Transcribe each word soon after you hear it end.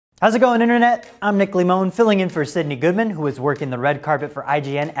How's it going, Internet? I'm Nick Limon, filling in for Sydney Goodman, who is working the red carpet for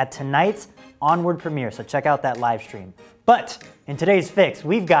IGN at tonight's Onward premiere, so check out that live stream. But in today's fix,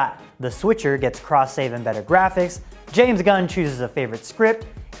 we've got The Switcher gets cross-save and better graphics, James Gunn chooses a favorite script,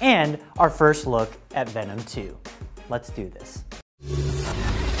 and our first look at Venom 2. Let's do this.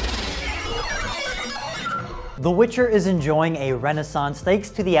 The Witcher is enjoying a renaissance thanks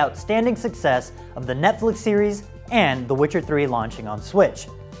to the outstanding success of the Netflix series and The Witcher 3 launching on Switch.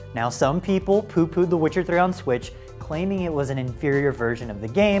 Now, some people poo-pooed The Witcher 3 on Switch, claiming it was an inferior version of the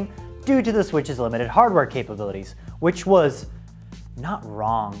game due to the Switch's limited hardware capabilities, which was not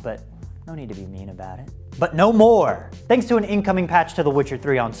wrong, but no need to be mean about it. But no more! Thanks to an incoming patch to The Witcher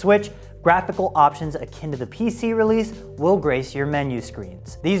 3 on Switch, graphical options akin to the PC release will grace your menu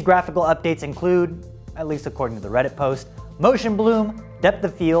screens. These graphical updates include, at least according to the Reddit post, motion bloom, depth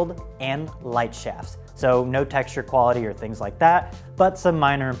of field, and light shafts. So no texture quality or things like that, but some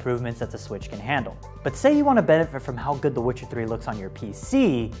minor improvements that the Switch can handle. But say you want to benefit from how good The Witcher 3 looks on your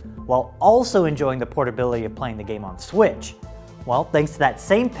PC, while also enjoying the portability of playing the game on Switch. Well, thanks to that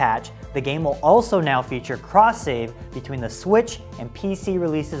same patch, the game will also now feature cross-save between the Switch and PC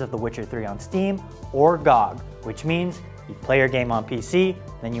releases of The Witcher 3 on Steam or GOG, which means you play your game on PC,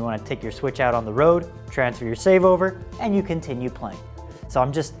 then you want to take your Switch out on the road, transfer your save over, and you continue playing. So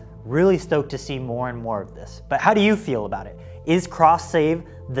I'm just really stoked to see more and more of this. But how do you feel about it? Is cross-save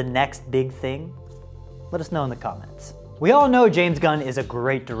the next big thing? Let us know in the comments. We all know James Gunn is a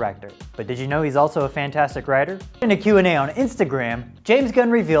great director, but did you know he's also a fantastic writer? In a Q&A on Instagram, James Gunn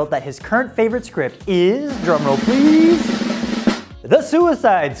revealed that his current favorite script is, drumroll please, The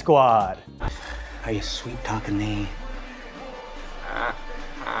Suicide Squad. Are you sweet-talking me?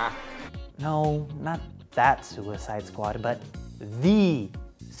 No, not that Suicide Squad, but the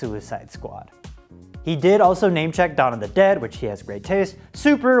Suicide Squad. He did also name check Dawn of the Dead, which he has great taste,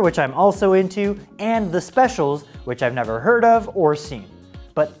 Super, which I'm also into, and The Specials, which I've never heard of or seen.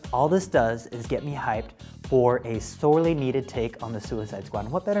 But all this does is get me hyped for a sorely needed take on the Suicide Squad.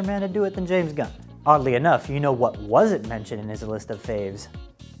 And what better man to do it than James Gunn? Oddly enough, you know what wasn't mentioned in his list of faves?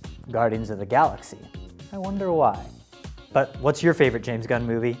 Guardians of the Galaxy. I wonder why. But what's your favorite James Gunn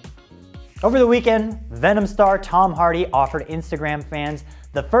movie? Over the weekend, Venom star Tom Hardy offered Instagram fans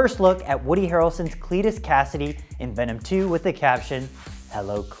the first look at Woody Harrelson's Cletus Cassidy in Venom 2 with the caption,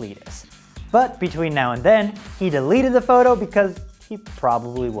 "Hello Cletus." But between now and then, he deleted the photo because he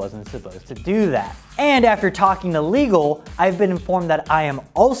probably wasn't supposed to do that. And after talking to legal, I've been informed that I am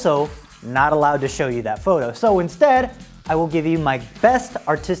also not allowed to show you that photo. So instead, I will give you my best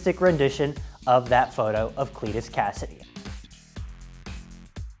artistic rendition of that photo of Cletus Cassidy.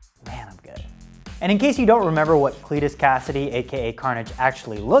 Man, I'm good. And in case you don't remember what Cletus Cassidy, aka Carnage,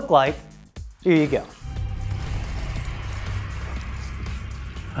 actually looked like, here you go.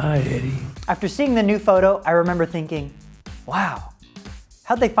 Hi, Eddie. After seeing the new photo, I remember thinking, wow,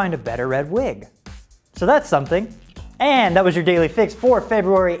 how'd they find a better red wig? So that's something. And that was your Daily Fix for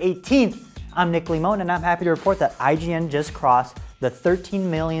February 18th. I'm Nick Limon, and I'm happy to report that IGN just crossed the 13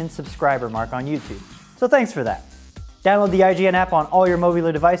 million subscriber mark on YouTube. So thanks for that. Download the IGN app on all your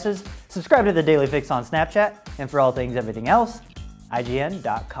mobile devices, subscribe to the Daily Fix on Snapchat, and for all things everything else,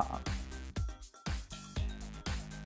 IGN.com.